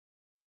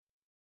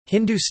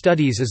Hindu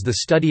studies is the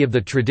study of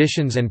the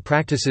traditions and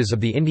practices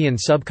of the Indian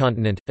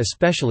subcontinent,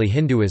 especially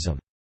Hinduism.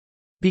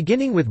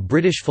 Beginning with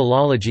British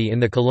philology in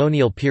the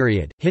colonial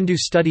period, Hindu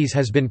studies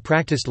has been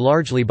practiced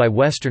largely by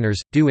Westerners,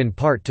 due in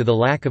part to the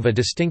lack of a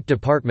distinct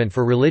department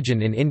for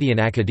religion in Indian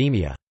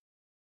academia.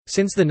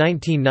 Since the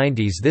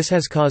 1990s, this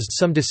has caused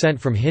some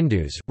dissent from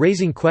Hindus,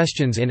 raising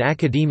questions in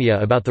academia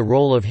about the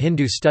role of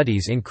Hindu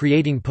studies in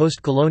creating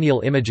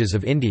post-colonial images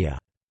of India.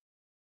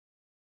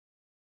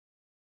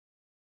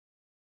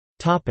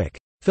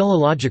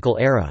 Philological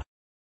era.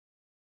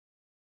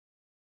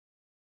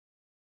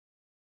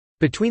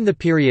 Between the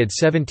period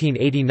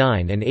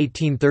 1789 and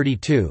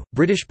 1832,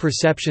 British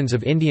perceptions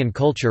of Indian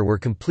culture were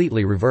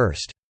completely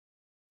reversed.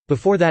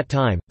 Before that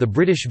time, the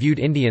British viewed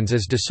Indians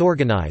as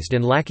disorganized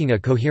and lacking a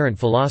coherent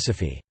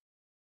philosophy.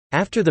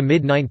 After the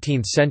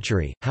mid-19th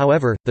century,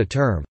 however, the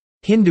term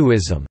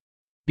Hinduism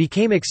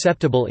became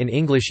acceptable in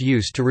English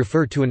use to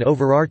refer to an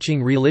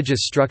overarching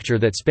religious structure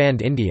that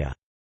spanned India.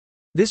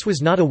 This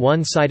was not a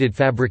one-sided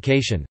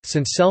fabrication,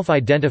 since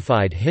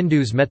self-identified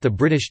Hindus met the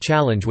British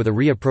challenge with a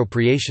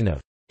reappropriation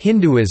of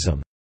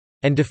Hinduism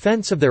and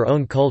defense of their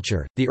own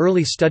culture. The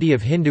early study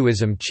of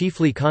Hinduism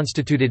chiefly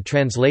constituted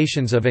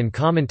translations of and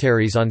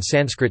commentaries on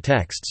Sanskrit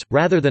texts,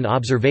 rather than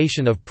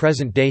observation of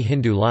present-day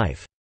Hindu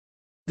life.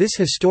 This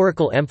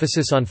historical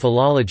emphasis on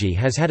philology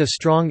has had a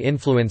strong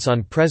influence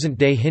on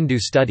present-day Hindu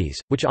studies,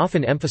 which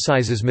often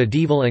emphasizes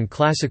medieval and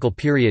classical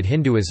period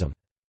Hinduism.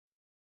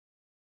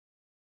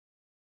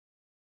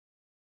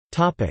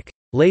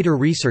 Later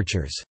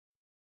researchers.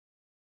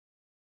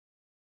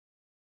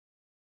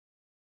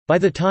 By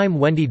the time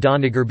Wendy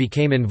Doniger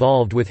became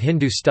involved with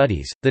Hindu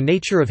studies, the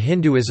nature of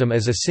Hinduism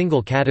as a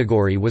single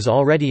category was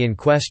already in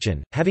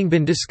question, having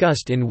been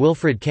discussed in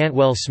Wilfred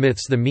Cantwell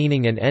Smith's The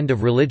Meaning and End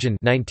of Religion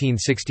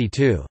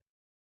 1962.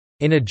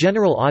 In a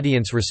general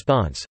audience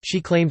response,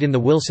 she claimed in the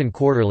Wilson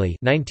Quarterly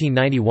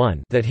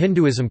 1991 that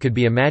Hinduism could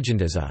be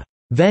imagined as a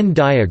Venn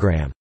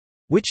diagram,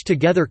 which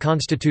together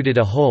constituted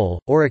a whole,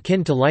 or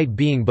akin to light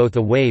being both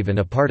a wave and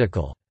a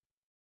particle.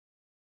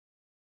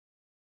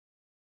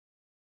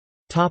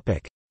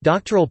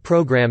 Doctoral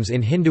programs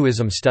in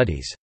Hinduism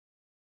studies.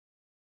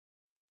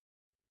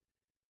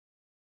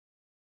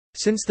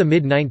 Since the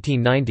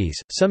mid-1990s,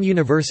 some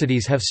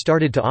universities have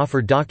started to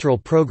offer doctoral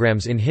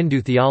programs in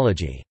Hindu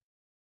theology.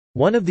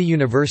 One of the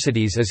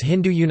universities is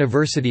Hindu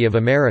University of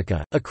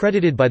America,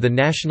 accredited by the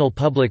National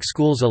Public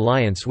Schools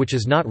Alliance, which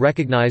is not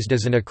recognized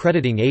as an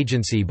accrediting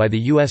agency by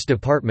the U.S.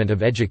 Department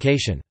of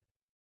Education.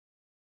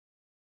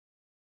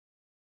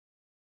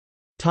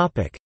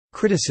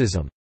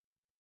 Criticism.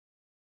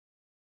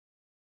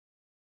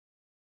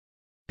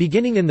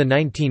 Beginning in the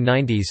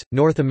 1990s,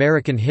 North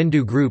American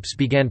Hindu groups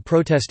began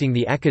protesting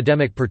the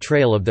academic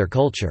portrayal of their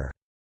culture.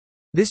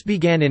 This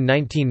began in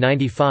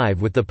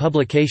 1995 with the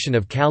publication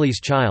of Kali's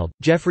Child,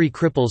 Jeffrey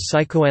Krippel's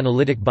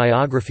psychoanalytic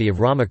biography of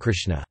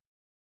Ramakrishna.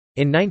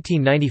 In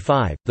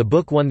 1995, the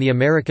book won the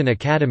American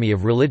Academy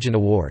of Religion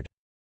Award.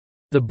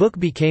 The book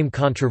became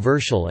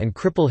controversial and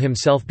Krippel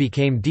himself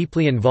became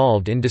deeply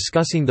involved in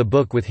discussing the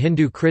book with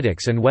Hindu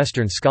critics and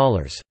Western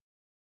scholars.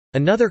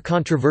 Another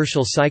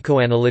controversial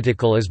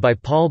psychoanalytical is by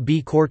Paul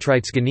B.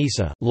 Kortright's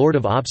Ganesa, Lord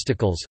of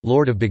Obstacles,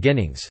 Lord of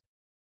Beginnings.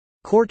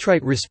 Kortright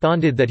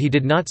responded that he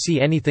did not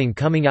see anything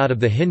coming out of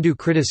the Hindu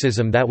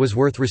criticism that was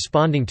worth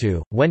responding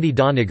to. Wendy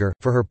Doniger,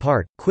 for her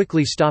part,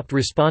 quickly stopped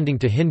responding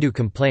to Hindu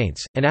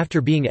complaints, and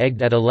after being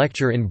egged at a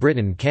lecture in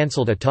Britain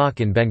cancelled a talk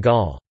in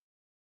Bengal.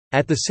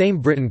 At the same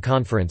Britain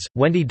conference,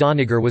 Wendy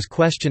Doniger was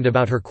questioned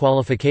about her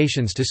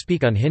qualifications to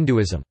speak on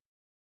Hinduism.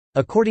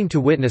 According to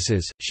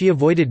witnesses, she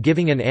avoided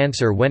giving an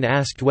answer when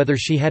asked whether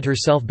she had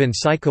herself been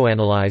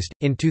psychoanalyzed.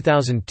 In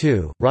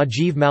 2002,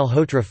 Rajiv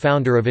Malhotra,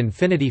 founder of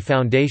Infinity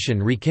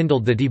Foundation,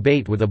 rekindled the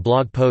debate with a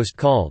blog post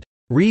called,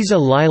 Riza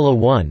Lila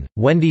 1,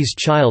 Wendy's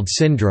Child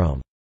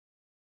Syndrome.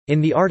 In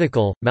the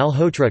article,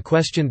 Malhotra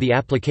questioned the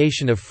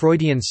application of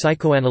Freudian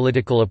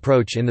psychoanalytical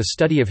approach in the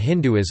study of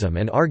Hinduism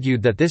and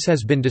argued that this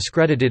has been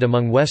discredited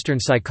among Western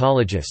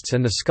psychologists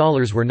and the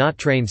scholars were not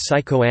trained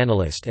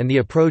psychoanalysts and the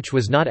approach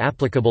was not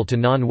applicable to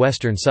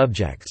non-Western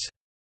subjects.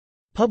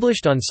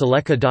 Published on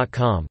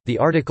Seleka.com, the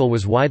article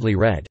was widely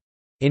read.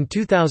 In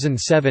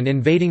 2007,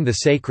 Invading the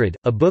Sacred,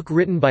 a book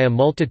written by a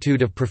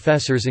multitude of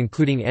professors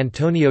including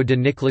Antonio de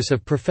Nicolas,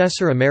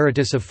 Professor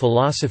Emeritus of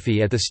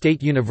Philosophy at the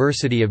State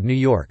University of New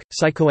York,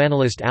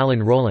 psychoanalyst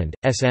Alan Rowland,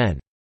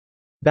 S.N.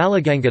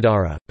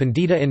 Balagangadhara,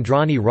 Pandita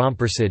Indrani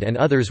Ramprasad and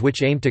others,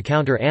 which aim to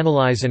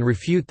counter-analyze and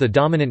refute the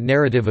dominant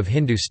narrative of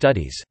Hindu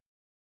studies.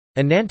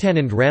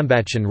 Anantanand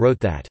Rambachan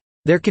wrote that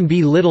there can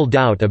be little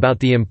doubt about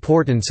the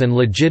importance and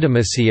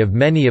legitimacy of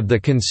many of the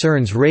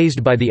concerns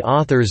raised by the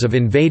authors of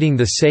Invading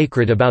the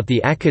Sacred about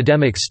the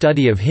academic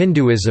study of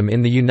Hinduism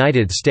in the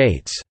United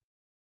States.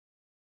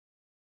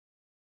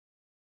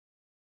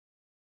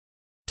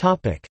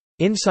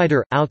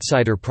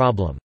 Insider-outsider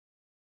problem.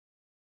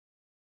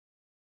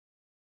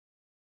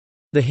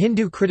 The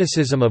Hindu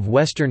criticism of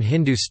Western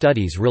Hindu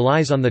studies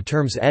relies on the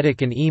terms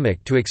etic and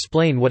emic to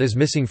explain what is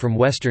missing from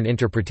Western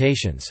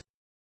interpretations.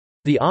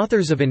 The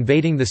authors of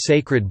Invading the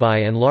Sacred by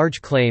and large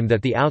claim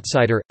that the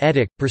outsider,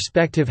 etic,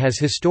 perspective has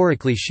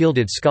historically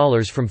shielded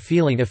scholars from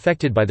feeling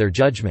affected by their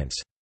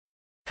judgments.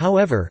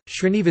 However,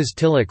 Srinivas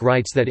Tilak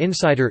writes that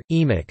insider,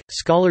 emic,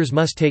 scholars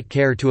must take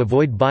care to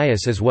avoid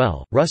bias as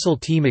well. Russell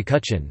T.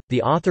 McCutcheon,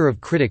 the author of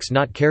Critics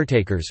Not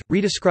Caretakers,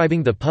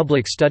 redescribing the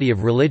public study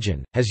of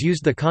religion, has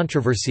used the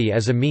controversy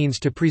as a means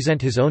to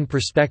present his own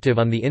perspective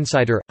on the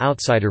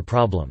insider-outsider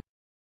problem.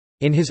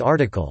 In his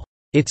article,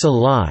 "It's a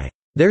Lie.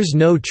 There's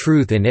no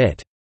truth in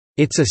it.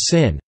 It's a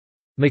sin,"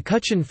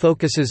 McCutcheon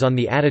focuses on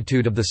the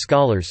attitude of the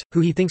scholars,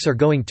 who he thinks are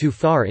going too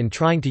far in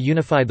trying to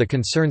unify the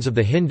concerns of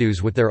the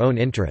Hindus with their own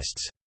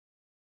interests.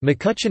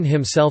 McCutcheon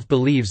himself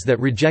believes that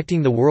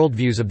rejecting the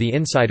worldviews of the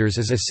insiders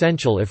is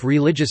essential if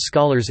religious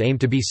scholars aim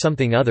to be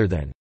something other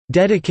than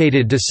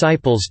dedicated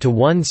disciples to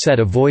one set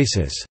of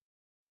voices.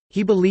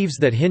 He believes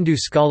that Hindu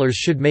scholars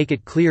should make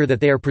it clear that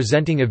they are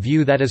presenting a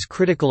view that is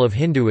critical of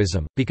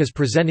Hinduism, because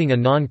presenting a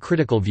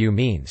non-critical view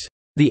means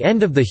the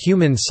end of the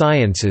human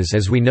sciences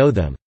as we know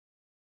them.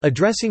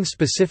 Addressing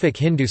specific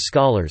Hindu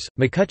scholars,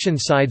 McCutcheon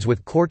sides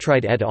with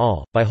Courtwright et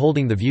al. By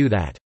holding the view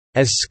that,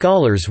 as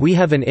scholars we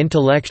have an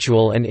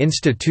intellectual and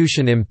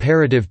institution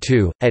imperative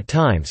to, at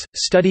times,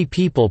 study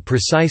people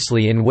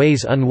precisely in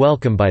ways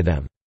unwelcome by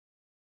them.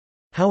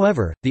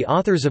 However, the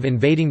authors of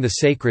Invading the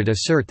Sacred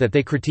assert that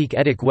they critique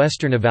etic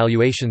Western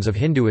evaluations of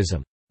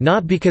Hinduism,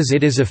 not because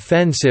it is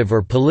offensive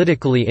or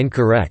politically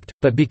incorrect,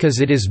 but because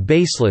it is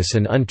baseless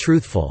and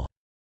untruthful.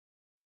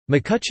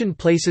 McCutcheon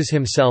places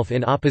himself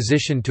in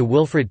opposition to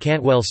Wilfred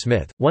Cantwell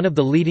Smith, one of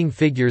the leading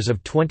figures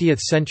of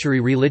 20th-century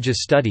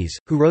religious studies,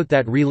 who wrote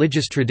that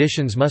religious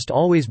traditions must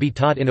always be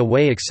taught in a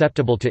way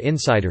acceptable to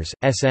insiders.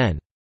 S.N.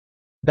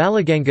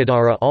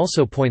 Balagangadhara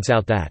also points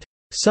out that,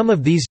 "Some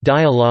of these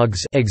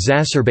dialogues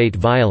exacerbate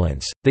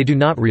violence, they do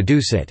not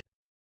reduce it."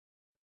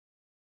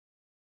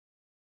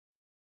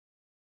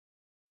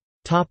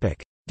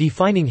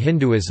 Defining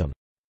Hinduism.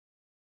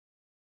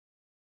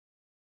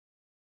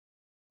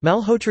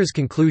 Malhotra's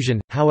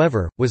conclusion,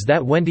 however, was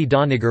that Wendy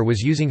Doniger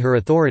was using her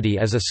authority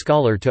as a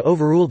scholar to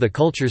overrule the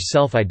culture's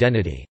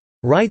self-identity.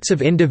 Rights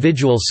of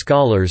individual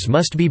scholars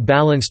must be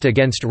balanced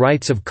against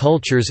rights of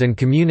cultures and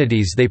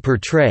communities they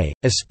portray,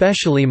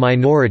 especially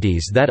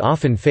minorities that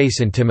often face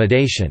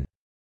intimidation.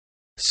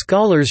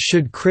 Scholars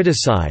should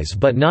criticize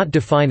but not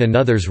define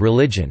another's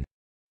religion.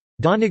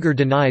 Doniger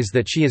denies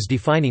that she is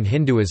defining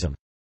Hinduism.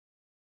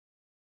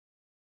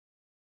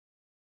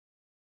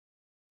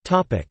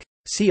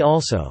 See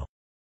also: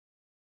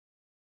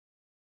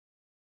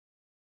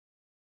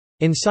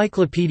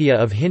 Encyclopedia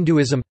of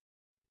Hinduism,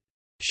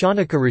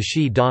 Shaunaka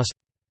Rishi Das.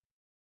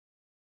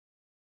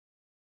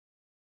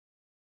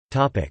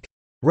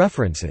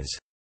 References.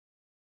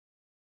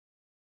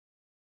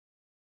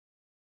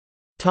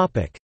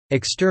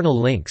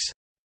 External links.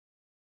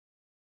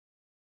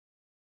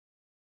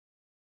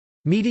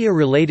 Media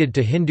related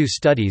to Hindu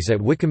studies at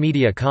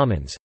Wikimedia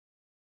Commons.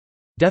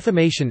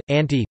 Defamation,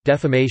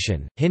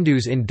 Anti-Defamation,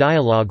 Hindus in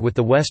Dialogue with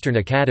the Western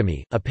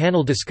Academy, a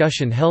panel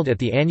discussion held at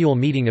the annual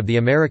meeting of the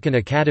American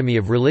Academy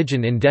of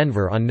Religion in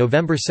Denver on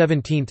November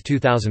 17,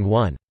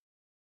 2001.